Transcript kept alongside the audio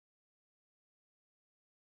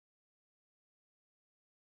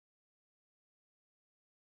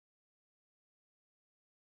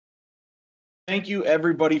Thank you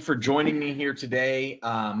everybody for joining me here today.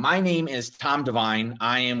 My name is Tom Devine.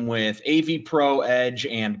 I am with AVPro, Edge,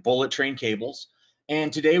 and Bullet Train Cables.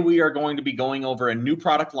 And today we are going to be going over a new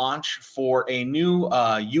product launch for a new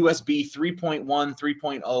USB 3.1,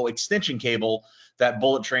 3.0 extension cable that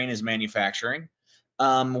Bullet Train is manufacturing.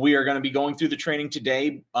 We are going to be going through the training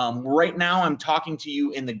today. Right now I'm talking to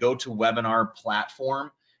you in the GoToWebinar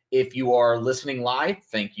platform. If you are listening live,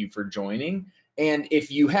 thank you for joining. And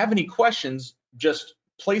if you have any questions, just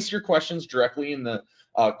place your questions directly in the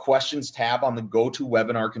questions tab on the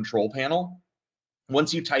GoToWebinar control panel.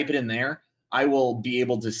 Once you type it in there, I will be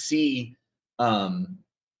able to see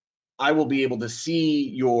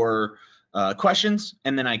your questions,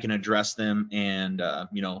 and then I can address them. And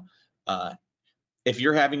if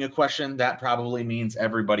you're having a question, that probably means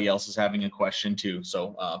everybody else is having a question too.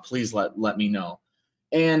 So please let me know.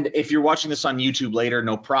 And if you're watching this on YouTube later,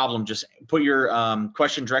 no problem. Just put your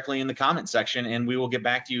question directly in the comment section, and we will get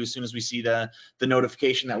back to you as soon as we see the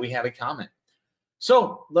notification that we have a comment.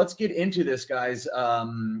 So let's get into this, guys.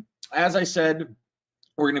 As I said,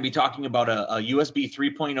 we're going to be talking about a USB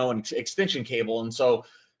 3.0 extension cable. And so,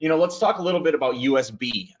 let's talk a little bit about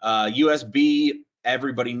USB. USB,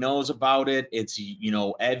 everybody knows about it. It's,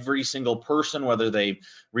 every single person, whether they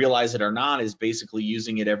realize it or not, is basically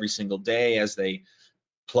using it every single day as they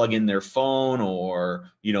plug in their phone or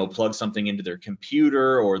plug something into their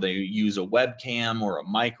computer, or they use a webcam or a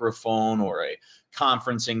microphone or a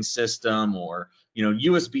conferencing system, or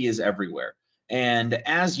USB is everywhere. And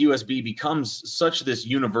as USB becomes such this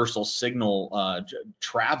universal signal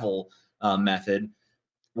travel method,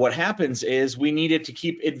 what happens is we need it to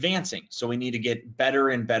keep advancing. So we need to get better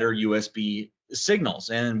and better USB signals,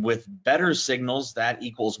 and with better signals that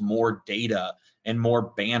equals more data and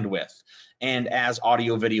more bandwidth. And as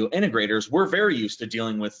audio video integrators, we're very used to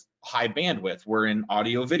dealing with high bandwidth. We're in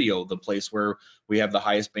audio video, the place where we have the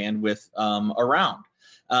highest bandwidth around.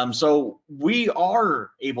 So we are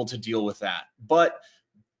able to deal with that, but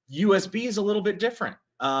USB is a little bit different.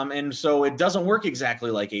 And so it doesn't work exactly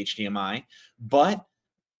like HDMI, but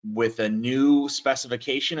with a new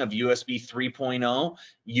specification of USB 3.0,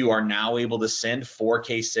 you are now able to send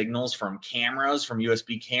 4K signals from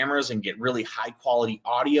USB cameras, and get really high quality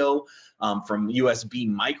audio from USB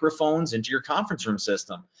microphones into your conference room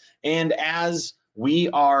system. And as we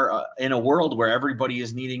are in a world where everybody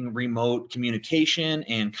is needing remote communication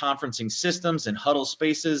and conferencing systems and huddle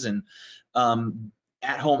spaces and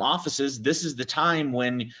at-home offices, this is the time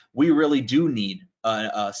when we really do need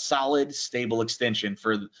a solid, stable extension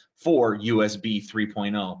for USB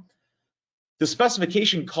 3.0. The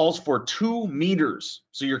specification calls for 2 meters.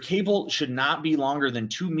 So your cable should not be longer than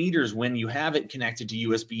 2 meters when you have it connected to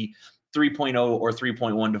USB 3.0 or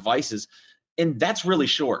 3.1 devices. And that's really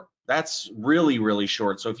short. That's really, really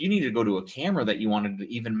short. So if you need to go to a camera that you wanted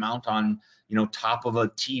to even mount on, top of a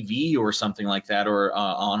TV or something like that, or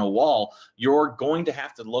on a wall, you're going to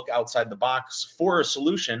have to look outside the box for a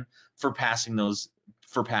solution for passing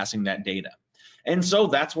that data. And so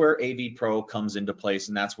that's where AVPro comes into place,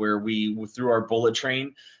 and that's where we, through our Bullet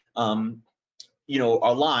Train,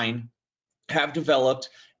 our line, have developed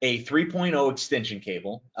a 3.0 extension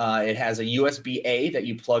cable. It has a USB-A that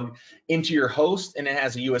you plug into your host, and it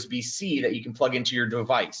has a USB-C that you can plug into your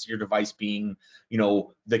device being,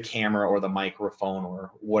 the camera or the microphone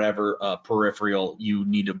or whatever peripheral you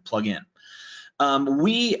need to plug in.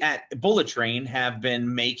 We at Bullet Train have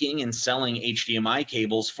been making and selling HDMI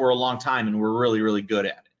cables for a long time, and we're really, really good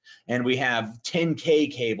at it. And we have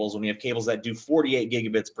 10K cables, and we have cables that do 48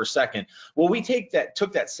 gigabits per second. Well, we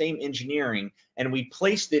took that same engineering and we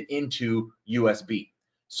placed it into USB.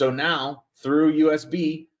 So now through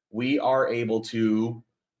USB, we are able to,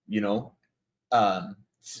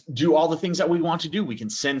 do all the things that we want to do. We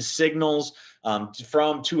can send signals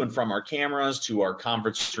to and from our cameras, to our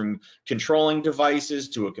conference room controlling devices,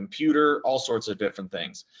 to a computer, all sorts of different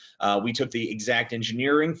things. We took the exact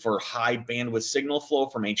engineering for high bandwidth signal flow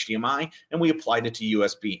from HDMI, and we applied it to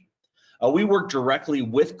USB. We work directly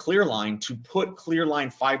with Clearline to put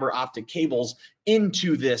Clearline fiber optic cables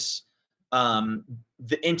into this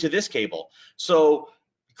cable. So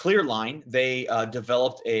Clearline, they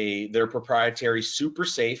developed their proprietary super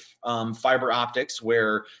safe fiber optics,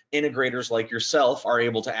 where integrators like yourself are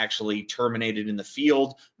able to actually terminate it in the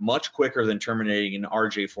field much quicker than terminating an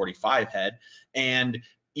RJ45 head. And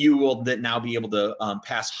you will now be able to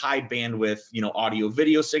pass high bandwidth, audio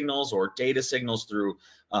video signals or data signals through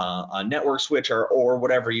a network switch or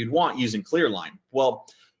whatever you'd want using Clearline. Well,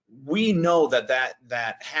 we know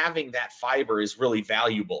that having that fiber is really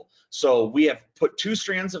valuable. So we have put 2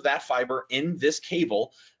 strands of that fiber in this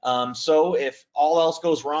cable. So if all else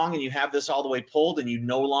goes wrong and you have this all the way pulled and you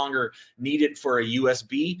no longer need it for a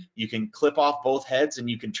USB, you can clip off both heads and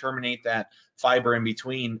you can terminate that fiber in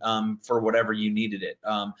between for whatever you needed it,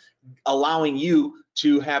 allowing you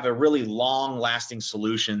to have a really long lasting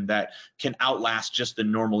solution that can outlast just the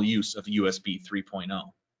normal use of USB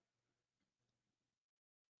 3.0.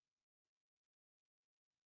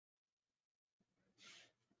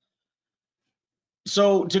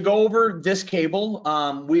 So to go over this cable,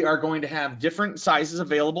 we are going to have different sizes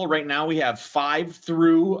available. Right now we have 5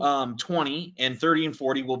 through 20, and 30 and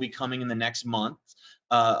 40 will be coming in the next month,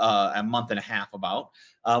 a month and a half about.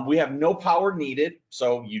 We have no power needed,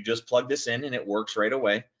 so you just plug this in and it works right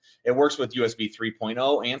away. It works with USB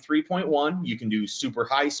 3.0 and 3.1. You can do super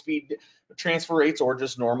high speed transfer rates or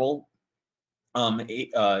just normal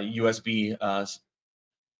USB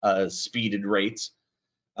speeded rates.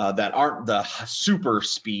 That aren't the super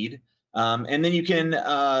speed. And then you can,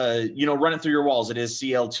 run it through your walls. It is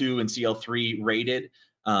CL2 and CL3 rated.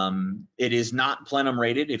 It is not plenum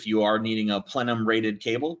rated. If you are needing a plenum rated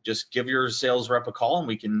cable, just give your sales rep a call and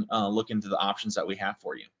we can look into the options that we have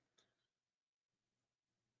for you.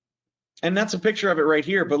 And that's a picture of it right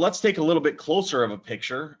here, but let's take a little bit closer of a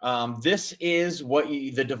picture. This is what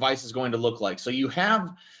the device is going to look like. So you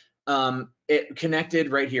have it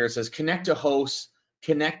connected right here. It says connect to host,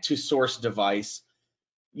 connect to source device.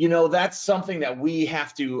 That's something that we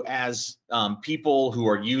have to, as people who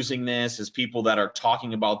are using this, as people that are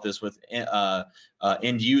talking about this with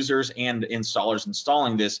end users and installers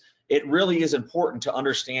installing this, it really is important to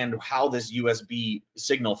understand how this USB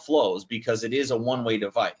signal flows, because it is a one-way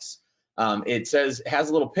device. It has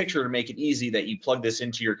a little picture to make it easy that you plug this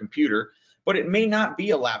into your computer, but it may not be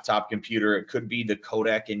a laptop computer. It could be the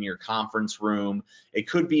codec in your conference room. It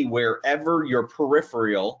could be wherever your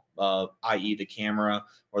peripheral, i.e. the camera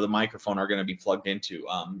or the microphone, are going to be plugged into.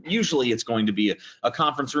 Usually it's going to be a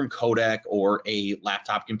conference room codec or a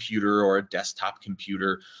laptop computer or a desktop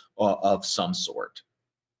computer of some sort.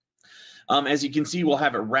 As you can see, we'll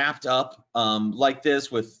have it wrapped up like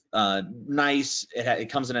this with nice, it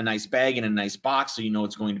comes in a nice bag and a nice box, so you know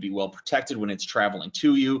it's going to be well protected when it's traveling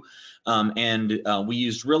to you. We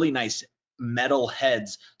used really nice metal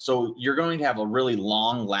heads, so you're going to have a really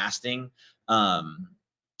long lasting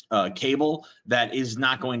cable that is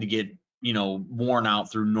not going to get worn out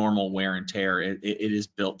through normal wear and tear. It is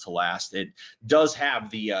built to last. It does have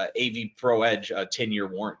the AVPro Edge 10-year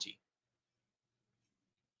warranty.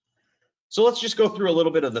 So let's just go through a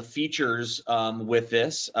little bit of the features with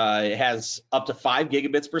this. It has up to 5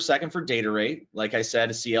 gigabits per second for data rate. Like I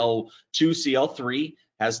said, CL2, CL3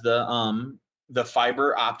 has the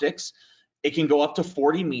fiber optics. It can go up to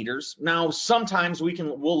 40 meters. Now, sometimes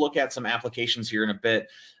we'll look at some applications here in a bit.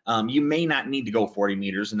 You may not need to go 40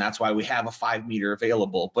 meters, and that's why we have a 5 meter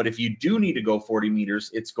available. But if you do need to go 40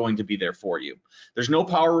 meters, it's going to be there for you. There's no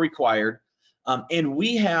power required. And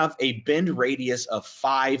we have a bend radius of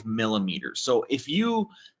 5 millimeters. So if you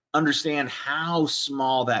understand how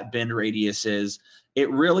small that bend radius is, it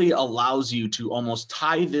really allows you to almost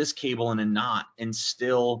tie this cable in a knot and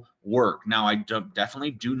still work. Now, I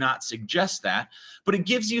definitely do not suggest that, but it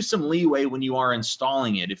gives you some leeway when you are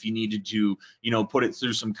installing it. If you needed to, put it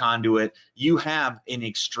through some conduit, you have an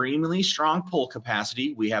extremely strong pull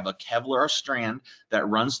capacity. We have a Kevlar strand that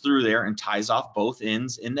runs through there and ties off both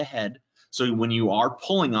ends in the head. So when you are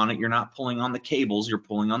pulling on it, you're not pulling on the cables, you're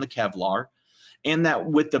pulling on the Kevlar. And that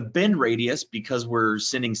with the bend radius, because we're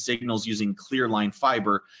sending signals using clear line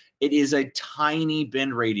fiber, it is a tiny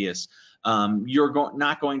bend radius. You're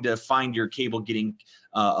not going to find your cable getting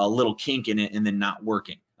a little kink in it and then not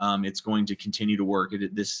working. It's going to continue to work.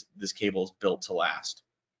 This cable is built to last.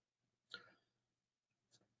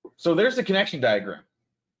 So there's the connection diagram.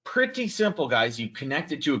 Pretty simple, guys. You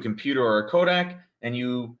connect it to a computer or a codec, and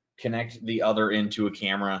you connect the other into a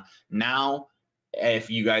camera. Now,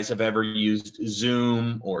 if you guys have ever used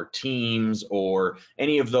Zoom or Teams or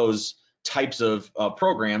any of those types of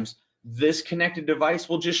programs, this connected device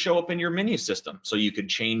will just show up in your menu system. So you could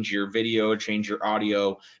change your video, change your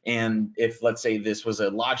audio, and if, let's say, this was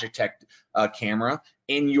a Logitech camera,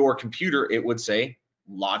 in your computer, it would say,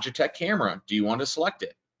 Logitech camera, do you want to select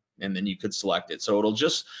it? And then you could select it. So it'll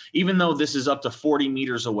just, even though this is up to 40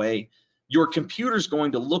 meters away, your computer's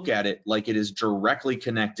going to look at it like it is directly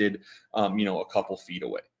connected, a couple feet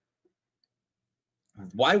away.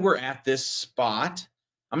 Why we're at this spot,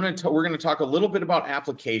 we're going to talk a little bit about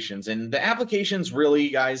applications. And the applications really,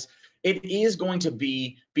 guys, it is going to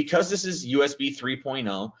be, because this is USB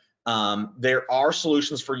 3.0, There are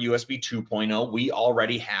solutions for USB 2.0. We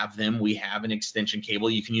already have them. We have an extension cable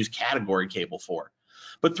you can use category cable for.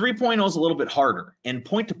 But 3.0 is a little bit harder, and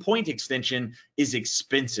point-to-point extension is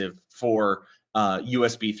expensive for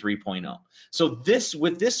USB 3.0. So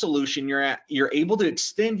with this solution, you're able to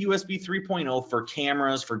extend USB 3.0 for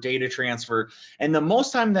cameras, for data transfer, and the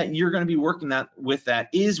most time that you're going to be working with that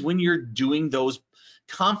is when you're doing those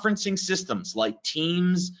conferencing systems like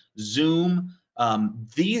Teams, Zoom.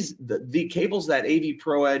 The cables that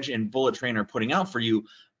AVPro Edge and Bullet Train are putting out for you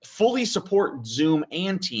fully support Zoom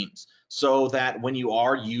and Teams, so that when you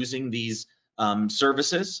are using these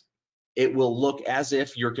services, it will look as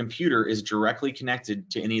if your computer is directly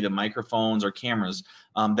connected to any of the microphones or cameras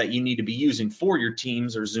that you need to be using for your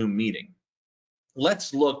Teams or Zoom meeting.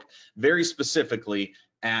 Let's look very specifically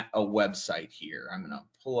at a website here. I'm going to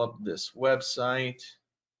pull up this website.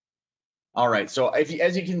 All right, so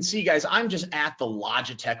as you can see, guys, I'm just at the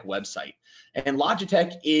Logitech website, and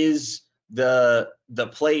Logitech is the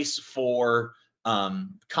place for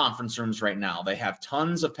conference rooms right now. They have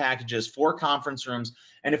tons of packages for conference rooms,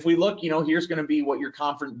 and if we look, here's going to be what your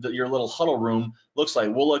little huddle room looks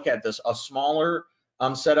like. We'll look at a smaller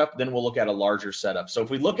setup, then we'll look at a larger setup. So if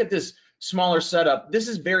we look at this smaller setup, this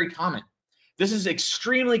is very common. This is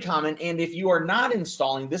extremely common, and if you are not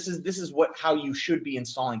installing, this is how you should be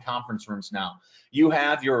installing conference rooms now. You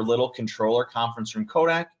have your little controller conference room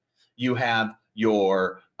codec. You have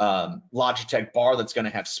your Logitech bar that's going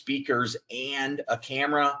to have speakers and a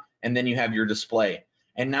camera, and then you have your display.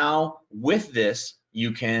 And now with this,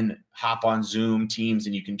 you can hop on Zoom, Teams,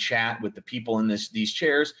 and you can chat with the people in these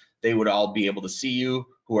chairs. They would all be able to see you,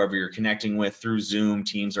 whoever you're connecting with through Zoom,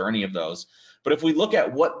 Teams, or any of those. But if we look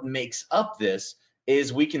at what makes up this,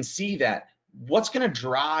 is we can see that what's going to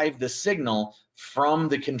drive the signal from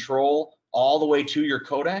the control all the way to your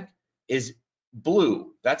codec is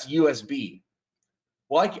blue. That's USB.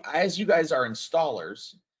 Well, as you guys are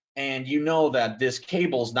installers, and you know that this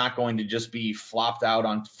cable is not going to just be flopped out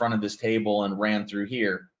on front of this table and ran through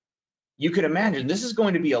here, you could imagine this is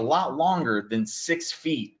going to be a lot longer than 6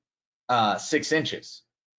 feet, 6 inches.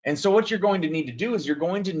 And so what you're going to need to do is you're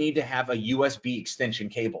going to need to have a USB extension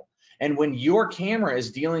cable. And when your camera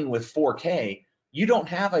is dealing with 4K, you don't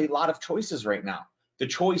have a lot of choices right now. The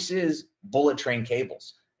choice is Bullet Train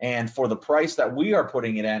cables. And for the price that we are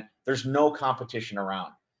putting it at, there's no competition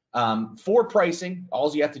around. For pricing,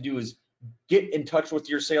 all you have to do is get in touch with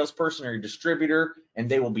your salesperson or your distributor, and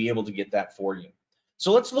they will be able to get that for you.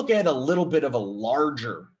 So let's look at a little bit of a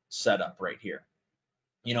larger setup right here.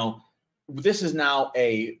 This is now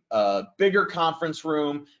a bigger conference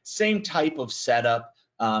room, same type of setup.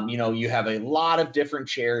 You have a lot of different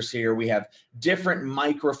chairs here. We have different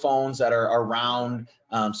microphones that are around,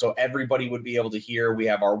 so everybody would be able to hear. We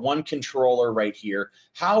have our one controller right here.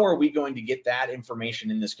 How are we going to get that information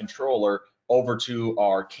in this controller over to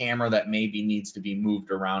our camera that maybe needs to be moved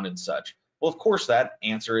around and such? Well, of course, that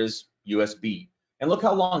answer is USB. And look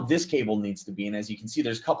how long this cable needs to be. And as you can see,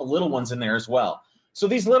 there's a couple little ones in there as well. So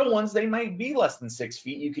these little ones, they might be less than 6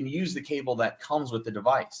 feet. You can use the cable that comes with the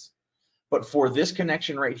device. But for this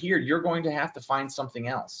connection right here, you're going to have to find something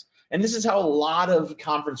else. And this is how a lot of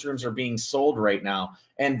conference rooms are being sold right now.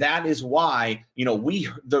 And that is why,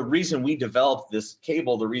 the reason we developed this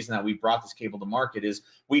cable, the reason that we brought this cable to market is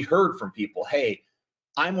we heard from people, hey,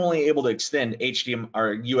 I'm only able to extend HDMI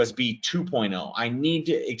or USB 2.0. I need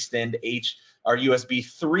to extend USB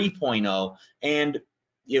 3.0. And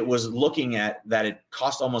it was looking at that it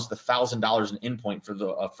cost almost $1,000 an endpoint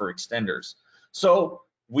for extenders. So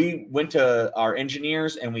we went to our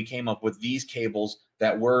engineers and we came up with these cables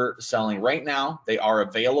that we're selling right now. They are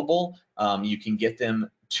available. You can get them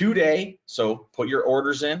today, so put your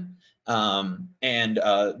orders in, and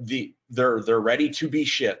they're ready to be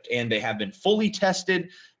shipped, and they have been fully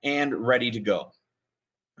tested and ready to go.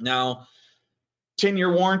 Now,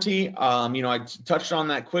 10-year warranty, I touched on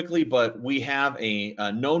that quickly, but we have a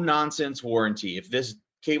no-nonsense warranty. If this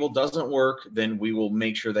cable doesn't work, then we will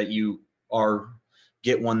make sure that you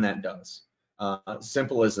get one that does.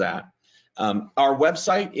 Simple as that. Our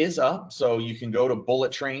website is up, so you can go to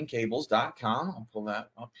bullettraincables.com. I'll pull that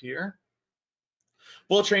up here.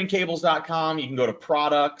 Bullettraincables.com. You can go to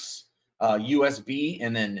products, USB,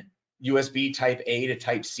 and then USB Type A to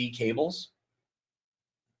Type C cables.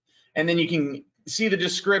 And then you can see the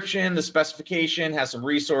description, the specification has some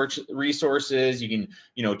resources. You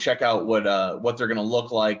can, check out what they're going to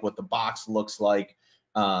look like, what the box looks like.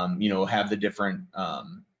 Have the different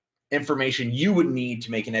information you would need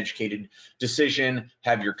to make an educated decision.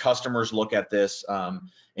 Have your customers look at this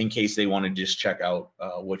in case they want to just check out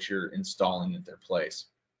what you're installing at their place.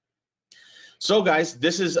 So guys,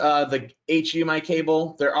 this is the HDMI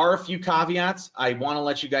cable. There are a few caveats. I want to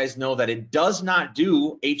let you guys know that it does not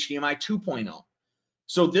do HDMI 2.0.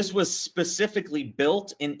 So this was specifically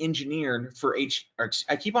built and engineered for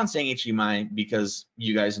I keep on saying HDMI because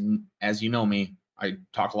you guys, as you know me, I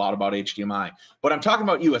talk a lot about HDMI, but I'm talking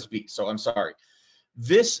about USB, so I'm sorry.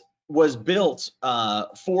 This was built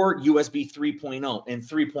for USB 3.0 and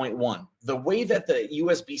 3.1. The way that the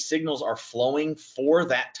USB signals are flowing for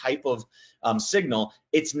that type of signal,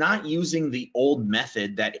 it's not using the old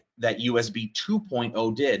method that USB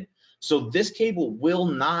 2.0 did. So this cable will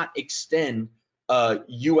not extend a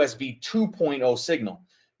USB 2.0 signal.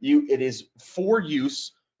 It is for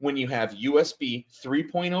use when you have USB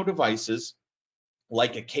 3.0 devices,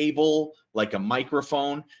 like a cable, like a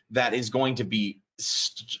microphone, that is going to be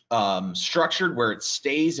structured where it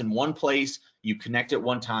stays in one place, you connect it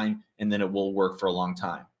one time, and then it will work for a long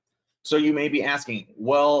time. So you may be asking,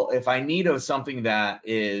 well, if I need something that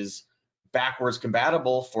is backwards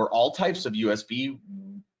compatible for all types of USB,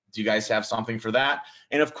 do you guys have something for that?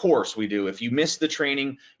 And of course we do. If you missed the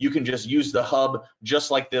training, you can just use the hub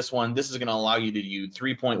just like this one. This is going to allow you to use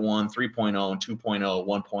 3.1, 3.0, 2.0,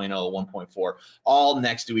 1.0, 1.4, all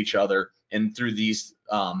next to each other and through these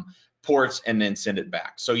ports, and then send it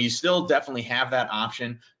back. So you still definitely have that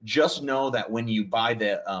option. Just know that when you buy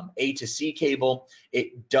the A to C cable,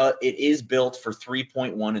 it is built for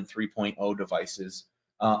 3.1 and 3.0 devices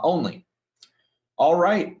only. All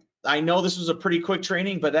right. I know this was a pretty quick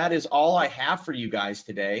training, but that is all I have for you guys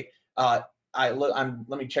today. Let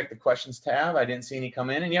me check the questions tab. I didn't see any come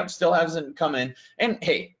in, and yep, still hasn't come in. And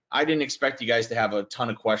hey, I didn't expect you guys to have a ton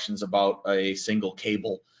of questions about a single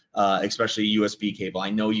cable, especially a USB cable.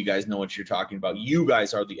 I know you guys know what you're talking about. You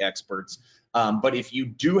guys are the experts. But if you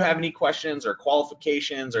do have any questions or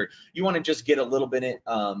qualifications, or you want to just get a little bit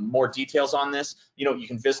more details on this, you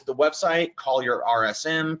can visit the website, call your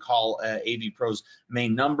RSM, call AVPro's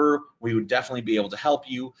main number. We would definitely be able to help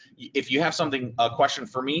you. If you have a question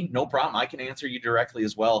for me, no problem. I can answer you directly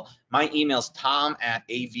as well. My email's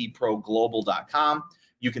tom@avproglobal.com.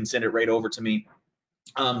 You can send it right over to me.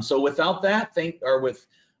 So without that, with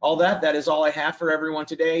all that, that is all I have for everyone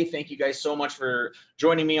today. Thank you guys so much for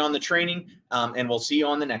joining me on the training, and we'll see you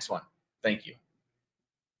on the next one. Thank you.